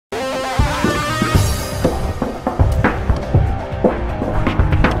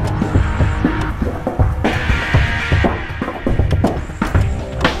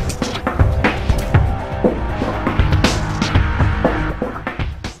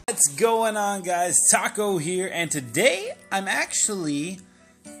What's going on, guys? Taco here, and today I'm actually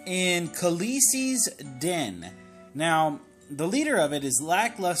in Khaleesi's den. Now, the leader of it is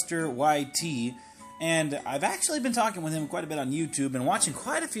LackLuster YT, and I've actually been talking with him quite a bit on YouTube and watching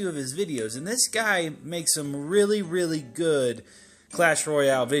quite a few of his videos, and this guy makes some really good Clash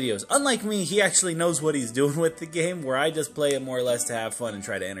Royale videos. Unlike me, he actually knows what he's doing with the game, where I just play it more or less to have fun and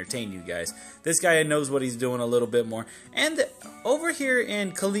try to entertain you guys. This guy knows what he's doing a little bit more. And over here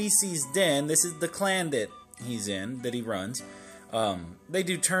in Khaleesi's den, this is the clan that he's in, that he runs. They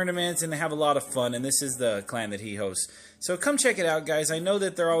do tournaments and they have a lot of fun, and this is the clan that he hosts. So come check it out, guys. I know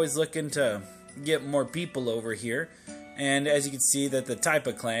that they're always looking to get more people over here. And as you can see, that the type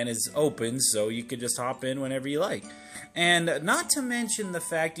of clan is open, so you can just hop in whenever you like. And not to mention the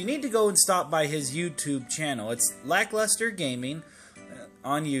fact, you need to go and stop by his YouTube channel. It's LackLuster Gaming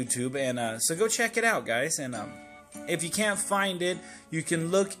on YouTube, and so go check it out, guys. And if you can't find it, you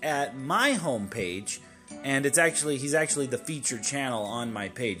can look at my homepage, and he's actually the featured channel on my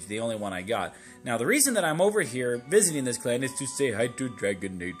page, the only one I got. Now, the reason that I'm over here visiting this clan is to say hi to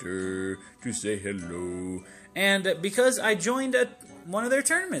Dragonator, to say hello, and because I joined one of their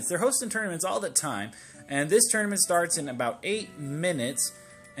tournaments. They're hosting tournaments all the time. And this tournament starts in about 8 minutes,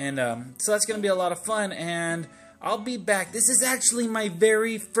 and so that's going to be a lot of fun, and I'll be back. This is actually my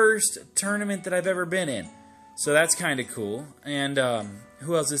very first tournament that I've ever been in, so that's kind of cool. And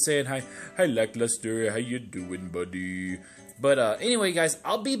who else is saying hi? Hi, LackLuster. How you doing, buddy? But anyway, guys,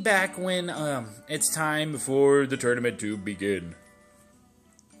 I'll be back when it's time for the tournament to begin.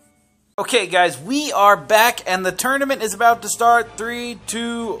 Okay, guys, we are back, and the tournament is about to start. 3,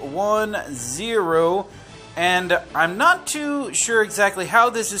 2, 1, 0. And I'm not too sure exactly how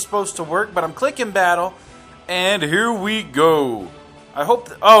this is supposed to work, but I'm clicking battle, and here we go. I hope...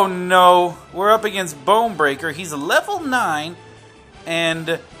 oh, no. We're up against Bonebreaker. He's a level 9,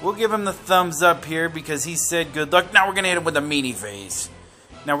 and we'll give him the thumbs up here because he said good luck. Now we're going to hit him with a meanie face.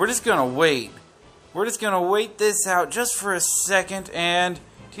 Now we're just going to wait. We're just going to wait this out just for a second, and...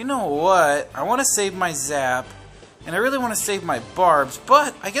 do you know what? I want to save my zap, and I really want to save my barbs,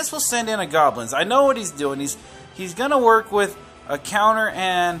 but I guess we'll send in a goblins. I know what he's doing. He's going to work with a counter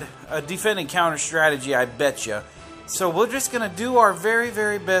and a defending counter strategy, I betcha. So we're just going to do our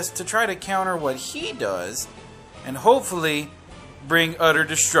very best to try to counter what he does, and hopefully bring utter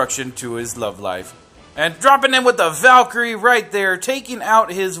destruction to his love life. And dropping in with the Valkyrie right there, taking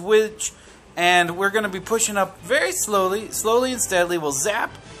out his witch. And we're going to be pushing up very slowly and steadily. We'll zap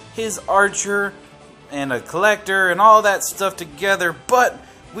his archer and a collector and all that stuff together. But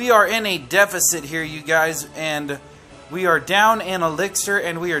we are in a deficit here, you guys. And we are down in elixir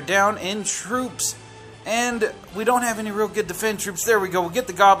and we are down in troops. And we don't have any real good defend troops. There we go. We'll get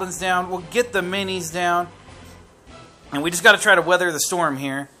the goblins down. We'll get the minis down. And we just got to try to weather the storm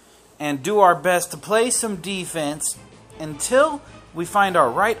here. And do our best to play some defense until... we find our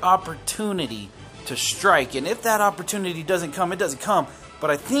right opportunity to strike. And if that opportunity doesn't come, it doesn't come.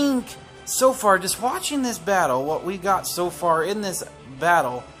 But I think, so far, just watching this battle, what we got so far in this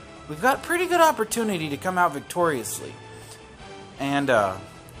battle, we've got a pretty good opportunity to come out victoriously. And,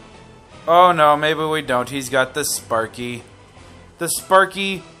 oh no, maybe we don't. He's got the Sparky. The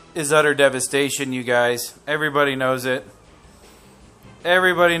Sparky is utter devastation, you guys. Everybody knows it.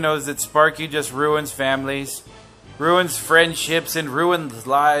 Everybody knows that Sparky just ruins families. Ruins friendships and ruins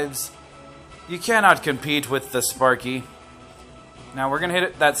lives. You cannot compete with the Sparky. Now we're going to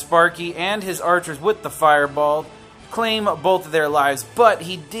hit that Sparky and his archers with the fireball. Claim both of their lives. But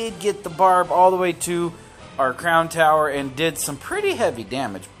he did get the barb all the way to our crown tower and did some pretty heavy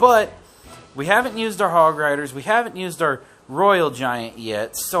damage. But we haven't used our hog riders. We haven't used our royal giant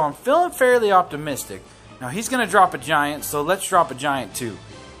yet. So I'm feeling fairly optimistic. Now he's going to drop a giant. So let's drop a giant too.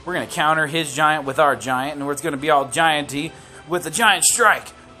 We're going to counter his giant with our giant, and it's going to be all giant-y with a giant strike.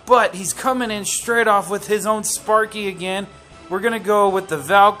 But he's coming in straight off with his own Sparky again. We're going to go with the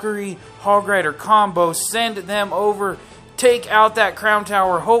Valkyrie Hog Rider combo, send them over, take out that crown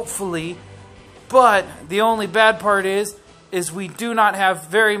tower, hopefully. But the only bad part is we do not have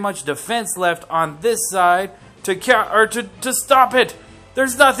very much defense left on this side to stop it.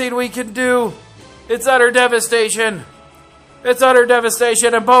 There's nothing we can do. It's utter devastation. It's utter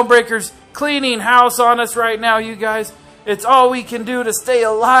devastation, and Bonebreaker's cleaning house on us right now, you guys. It's all we can do to stay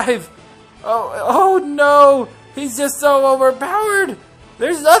alive. Oh no, he's just so overpowered.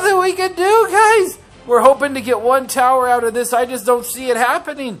 There's nothing we can do, guys. We're hoping to get one tower out of this. I just don't see it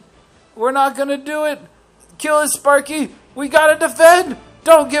happening. We're not going to do it. Kill his Sparky. We got to defend.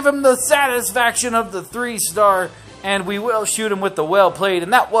 Don't give him the satisfaction of the 3-star. And we will shoot him with the well played.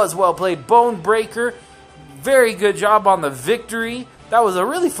 And that was well played. Bonebreaker. Very good job on the victory. That was a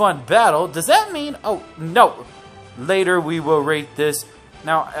really fun battle. Does that mean... Oh, no. Later we will rate this.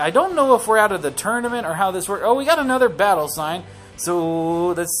 Now, I don't know if we're out of the tournament or how this works. Oh, we got another battle sign. So,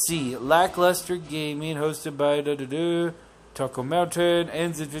 let's see. LackLuster Gaming, hosted by Taco Mountain,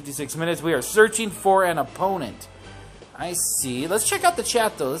 ends in 56 minutes. We are searching for an opponent. I see. Let's check out the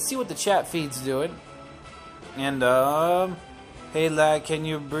chat, though. Let's see what the chat feed's doing. And, hey, Lack, can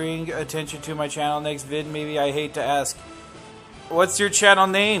you bring attention to my channel next vid? Maybe. I hate to ask. What's your channel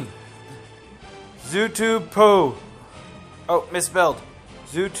name? ZooTubePo. Oh, misspelled.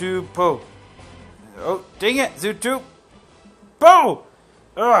 ZooTubePo. Oh, dang it, ZooTube. Bo!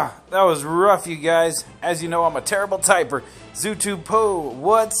 Ugh, that was rough, you guys. As you know, I'm a terrible typer. ZooTubePo,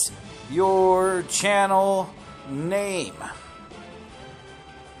 what's your channel name?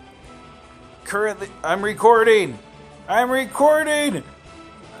 Currently, I'm recording.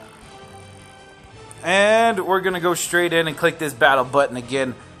 And we're going to go straight in and click this battle button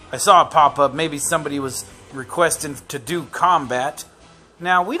again. I saw it pop up. Maybe somebody was requesting to do combat.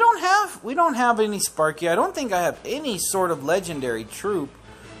 Now, we don't have any Sparky. I don't think I have any sort of legendary troop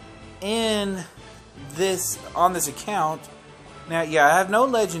on this account. Now, yeah, I have no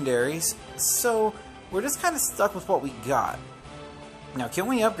legendaries, so we're just kind of stuck with what we got. Now, can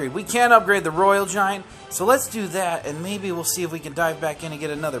we upgrade? We can't upgrade the Royal Giant, so let's do that, and maybe we'll see if we can dive back in and get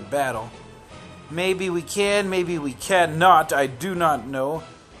another battle. Maybe we can, maybe we cannot. I do not know.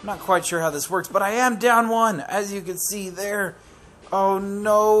 I'm not quite sure how this works, but I am down one, as you can see there. Oh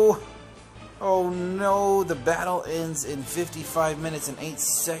no. Oh no. The battle ends in 55 minutes and 8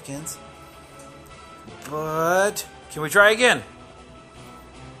 seconds. But can we try again?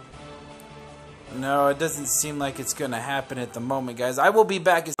 No, it doesn't seem like it's going to happen at the moment, guys. I will be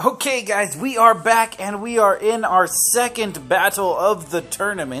back. Okay, guys, we are back, and we are in our second battle of the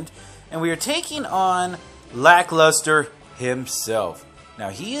tournament. And we are taking on LackLuster himself. Now,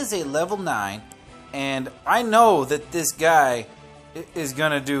 he is a level 9, and I know that this guy is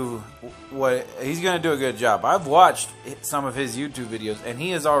going to do he's going to do a good job. I've watched some of his YouTube videos, and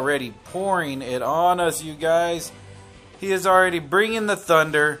he is already pouring it on us, you guys. He is already bringing the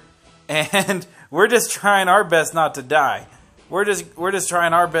thunder, and we're just trying our best not to die. We're just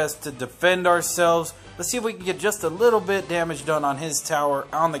trying our best to defend ourselves. Let's see if we can get just a little bit damage done on his tower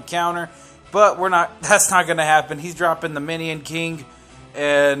on the counter, but that's not going to happen. He's dropping the Minion King,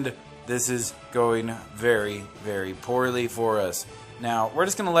 and this is going very, very poorly for us. Now, we're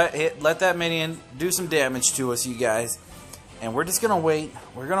just going to let that minion do some damage to us, you guys. And we're just going to wait.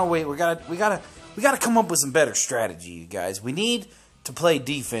 We're going to wait. We got to come up with some better strategy, you guys. We need to play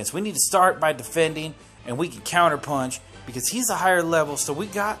defense. We need to start by defending, and we can counterpunch because he's a higher level. So we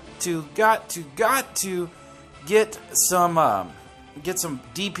got to get some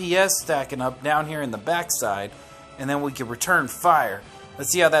DPS stacking up down here in the backside, and then we can return fire.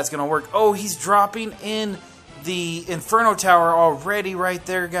 Let's see how that's going to work. Oh, he's dropping in the Inferno Tower already right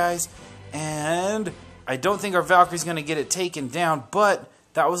there, guys. And I don't think our Valkyrie's going to get it taken down, but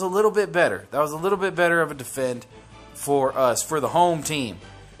that was a little bit better. That was a little bit better of a defend for us, for the home team.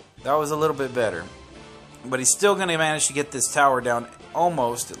 That was a little bit better. But he's still going to manage to get this tower down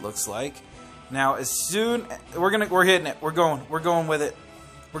almost, it looks like. Now, as soon we're hitting it. We're going with it.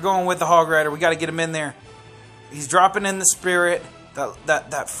 We're going with the Hog Rider. We got to get him in there. He's dropping in the Spirit.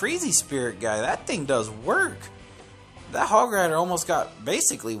 That Freezy Spirit guy, that thing does work. That Hog Rider almost got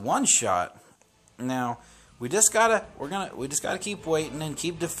basically one shot. Now, we just gotta keep waiting and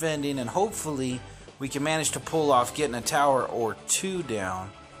keep defending, and hopefully we can manage to pull off getting a tower or two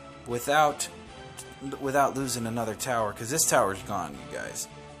down without losing another tower, because this tower's gone, you guys.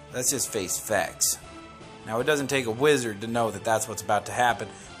 Let's just face facts. Now, it doesn't take a wizard to know that that's what's about to happen,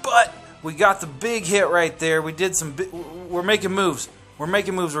 but we got the big hit right there. We did we're making moves. We're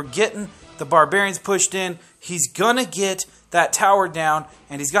making moves. We're getting the barbarians pushed in. He's gonna get that tower down,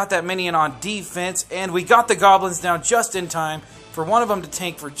 and he's got that minion on defense, and we got the goblins down just in time for one of them to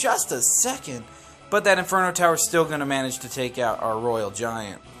tank for just a second, but that Inferno Tower is still gonna manage to take out our Royal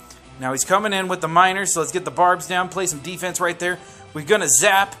Giant. Now he's coming in with the miners, so let's get the barbs down, play some defense right there. We're gonna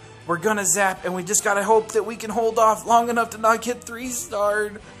zap, and we just gotta hope that we can hold off long enough to not get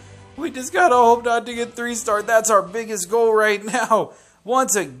 3-starred. We just gotta hope not to get 3-starred. That's our biggest goal right now.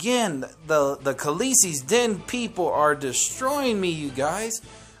 Once again, the Khaleesi's Den people are destroying me, you guys.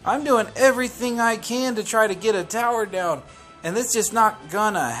 I'm doing everything I can to try to get a tower down, and it's just not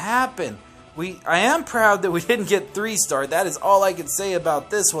gonna happen. I am proud that we didn't get 3-star. That is all I can say about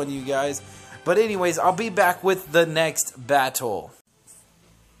this one, you guys. But anyways, I'll be back with the next battle.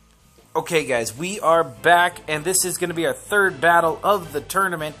 Okay, guys, we are back, and this is going to be our third battle of the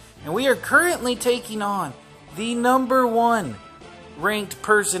tournament. And we are currently taking on the #1 ranked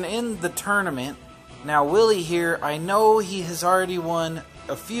person in the tournament. Now, Willie here, I know he has already won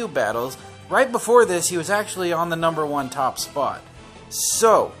a few battles. Right before this, he was actually on the #1 top spot.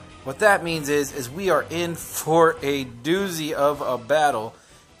 So, what that means is we are in for a doozy of a battle.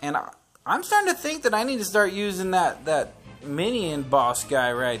 And I'm starting to think that I need to start using that minion boss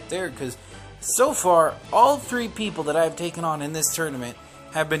guy right there, because so far, all 3 people that I've taken on in this tournament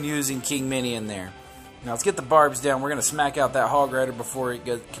have been using King Minion there. Now, let's get the barbs down. We're going to smack out that Hog Rider before it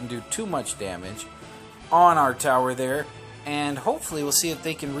can do too much damage on our tower there. And hopefully we'll see if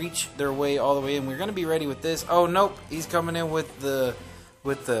they can reach their way all the way in. We're going to be ready with this. Oh, nope. He's coming in with the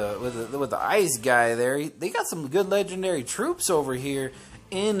ice guy there. They got some good legendary troops over here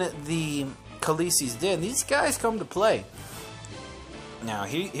in the Khaleesi's Den. These guys come to play. Now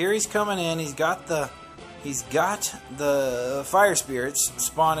here he's coming in. He's got the fire spirits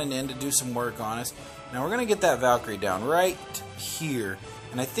spawning in to do some work on us. Now we're gonna get that Valkyrie down right here,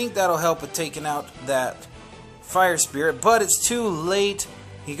 and I think that'll help with taking out that fire spirit. But it's too late.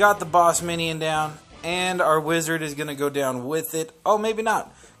 He got the boss minion down, and our wizard is gonna go down with it. Oh, maybe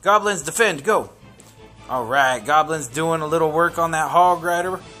not. Goblins defend. Go. All right, goblins doing a little work on that Hog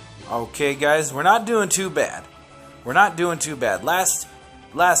Rider. Okay, guys, we're not doing too bad. We're not doing too bad. Last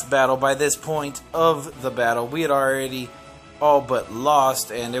battle, by this point of the battle, we had already all but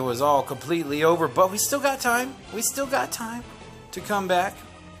lost, and it was all completely over. But we still got time. We still got time to come back.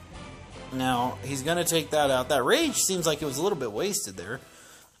 Now, he's going to take that out. That rage seems like it was a little bit wasted there.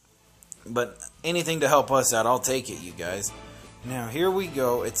 But anything to help us out, I'll take it, you guys. Now, here we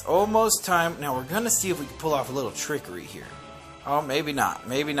go. It's almost time. Now, we're going to see if we can pull off a little trickery here. Oh, maybe not.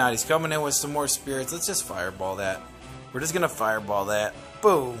 Maybe not. He's coming in with some more spirits. Let's just fireball that. We're just going to fireball that.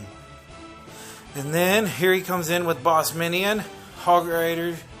 Boom. And then, here he comes in with Boss Minion, Hog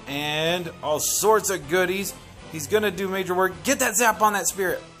Rider, and all sorts of goodies. He's going to do major work. Get that zap on that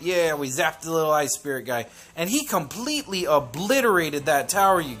spirit. Yeah, we zapped the little ice spirit guy. And he completely obliterated that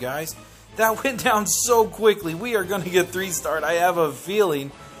tower, you guys. That went down so quickly. We are going to get 3-starred. I have a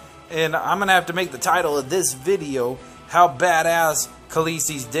feeling. And I'm going to have to make the title of this video how badass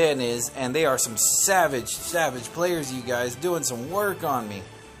Khaleesi's Den is. And they are some savage players, you guys, doing some work on me.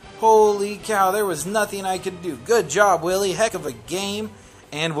 Holy cow, there was nothing I could do. Good job, Willie. Heck of a game.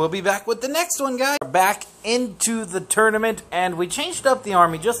 And we'll be back with the next one, guys. We're back into the tournament, and we changed up the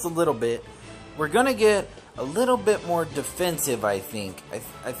army just a little bit. We're going to get a little bit more defensive, I think.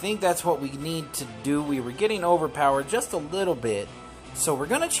 I think that's what we need to do. We were getting overpowered just a little bit. So we're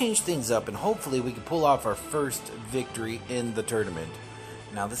going to change things up, and hopefully we can pull off our first victory in the tournament.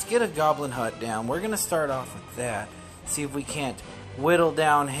 Now, let's get a goblin hut down. We're going to start off with that. See if we can't whittle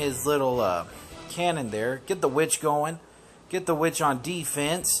down his little cannon there. Get the witch going. Get the witch on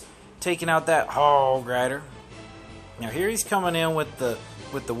defense, taking out that Hog Rider. Now here he's coming in with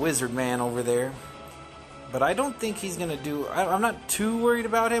the wizard man over there, but I don't think he's gonna do. I'm not too worried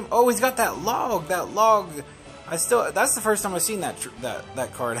about him. Oh, he's got that log. That log. That's the first time I've seen that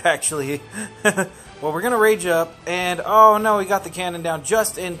card actually. Well, we're gonna rage up, and oh no, he got the cannon down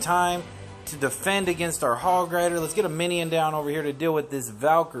just in time to defend against our Hog Rider. Let's get a minion down over here to deal with this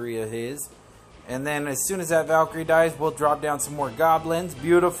Valkyrie of his. And then as soon as that Valkyrie dies, we'll drop down some more goblins.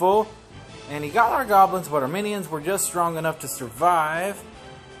 Beautiful. And he got our goblins, but our minions were just strong enough to survive.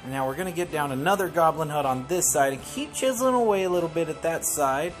 And now we're going to get down another goblin hut on this side and keep chiseling away a little bit at that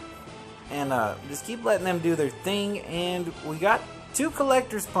side. And just keep letting them do their thing. And we got 2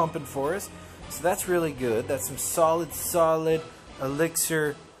 collectors pumping for us. So that's really good. That's some solid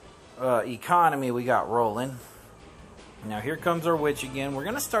elixir economy we got rolling. Now here comes our witch again. We're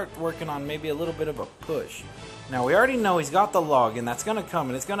going to start working on maybe a little bit of a push. Now we already know he's got the log, and that's going to come,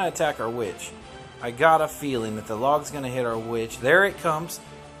 and it's going to attack our witch. I got a feeling that the log's going to hit our witch. There it comes.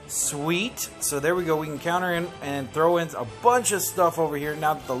 Sweet. So there we go. We can counter in and throw in a bunch of stuff over here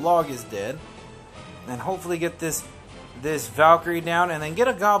now that the log is dead. And hopefully get this Valkyrie down, and then get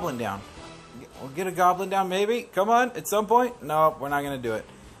a goblin down. We'll get a goblin down maybe. Come on, at some point. No, we're not going to do it.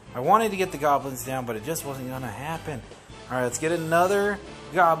 I wanted to get the goblins down, but it just wasn't going to happen. Alright, let's get another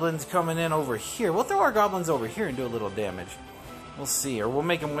goblins coming in over here. We'll throw our goblins over here and do a little damage. We'll see. Or we'll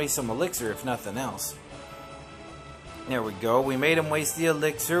make them waste some elixir if nothing else. There we go. We made them waste the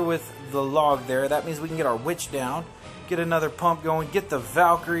elixir with the log there. That means we can get our witch down. Get another pump going. Get the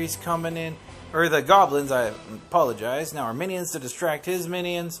Valkyries coming in. Or the goblins, I apologize. Now our minions to distract his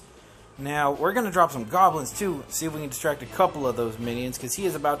minions. Now we're going to drop some goblins too. See if we can distract a couple of those minions. Because he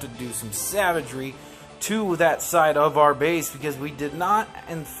is about to do some savagery to that side of our base, because we did not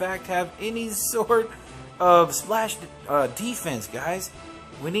in fact have any sort of splash defense, guys.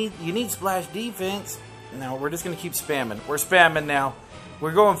 You need splash defense. Now we're just going to keep spamming. We're spamming now.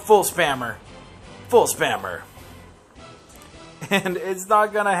 We're going full spammer. Full spammer. And it's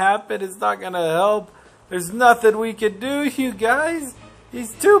not going to happen. It's not going to help. There's nothing we can do, you guys.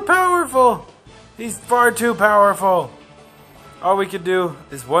 He's too powerful. He's far too powerful. All we can do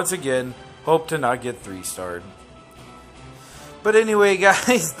is once again hope to not get 3-starred. But anyway,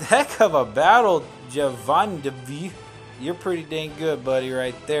 guys, heck of a battle, Javandavi. You're pretty dang good, buddy,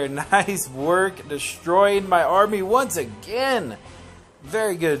 right there. Nice work destroying my army once again.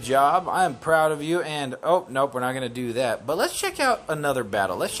 Very good job. I'm proud of you. And, oh, nope, we're not going to do that. But let's check out another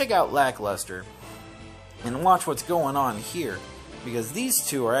battle. Let's check out LackLuster and watch what's going on here. Because these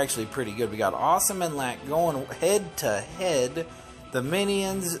two are actually pretty good. We got Awesome and Lack going head to head. The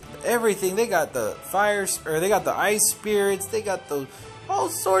minions, everything. They got the they got the ice spirits. They got the all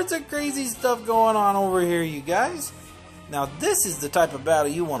sorts of crazy stuff going on over here, you guys. Now this is the type of battle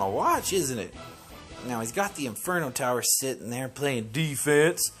you want to watch, isn't it? Now he's got the Inferno Tower sitting there playing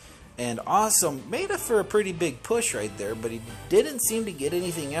defense, and Awesome made it for a pretty big push right there, but he didn't seem to get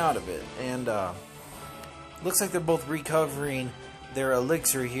anything out of it. And looks like they're both recovering their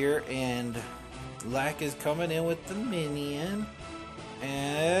elixir here, and Lack is coming in with the minion.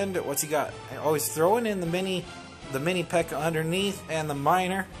 And what's he got? Oh, he's throwing in the mini P.E.K.K.A underneath and the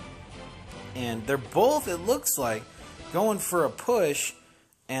miner. And they're both, it looks like, going for a push.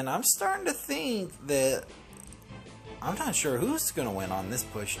 And I'm starting to think that I'm not sure who's going to win on this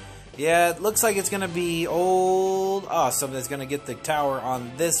push. Yeah, it looks like it's going to be old Awesome that's going to get the tower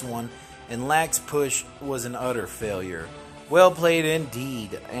on this one. And Lack's push was an utter failure. Well played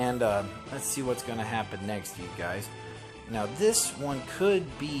indeed. And let's see what's going to happen next, you guys. Now this one could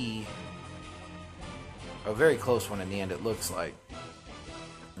be a very close one in the end, it looks like.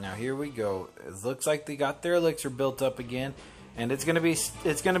 Now here we go. It looks like they got their elixir built up again, and it's gonna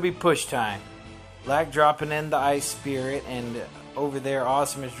be push time. Lack dropping in the ice spirit, and over there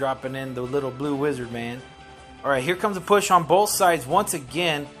Awesome is dropping in the little blue wizard man. Alright, here comes a push on both sides once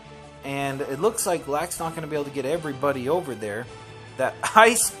again, and it looks like Lack's not gonna be able to get everybody over there. That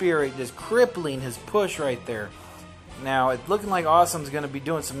ice spirit is crippling his push right there. Now, it's looking like Awesome's going to be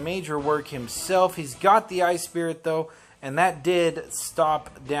doing some major work himself. He's got the Ice Spirit, though, and that did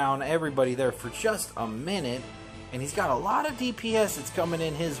stop down everybody there for just a minute. And he's got a lot of DPS that's coming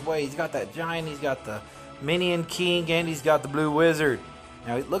in his way. He's got that Giant, he's got the Minion King, and he's got the Blue Wizard.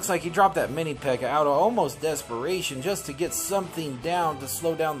 Now, it looks like he dropped that Mini P.E.K.K.A out of almost desperation just to get something down to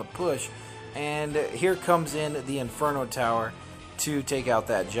slow down the push. And here comes in the Inferno Tower to take out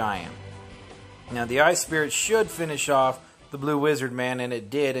that Giant. Now, the Ice Spirit should finish off the Blue Wizard Man, and it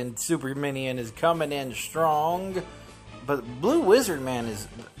did, and Super Minion is coming in strong. But Blue Wizard Man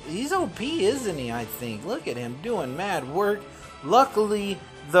he's OP, isn't he, I think? Look at him doing mad work. Luckily,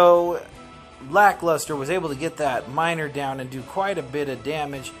 though, LackLuster was able to get that miner down and do quite a bit of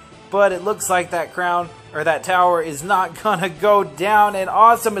damage. But it looks like that crown, or that tower, is not gonna go down, and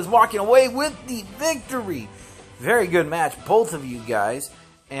Awesome is walking away with the victory. Very good match, both of you guys.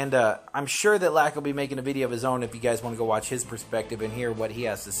 And I'm sure that Lack will be making a video of his own if you guys want to go watch his perspective and hear what he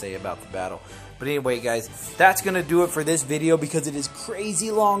has to say about the battle. But anyway, guys, that's going to do it for this video because it is crazy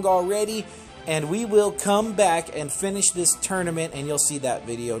long already. And we will come back and finish this tournament, and you'll see that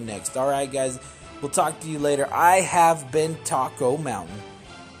video next. Alright, guys, we'll talk to you later. I have been Taco Mountain.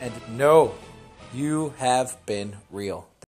 And no, you have been real.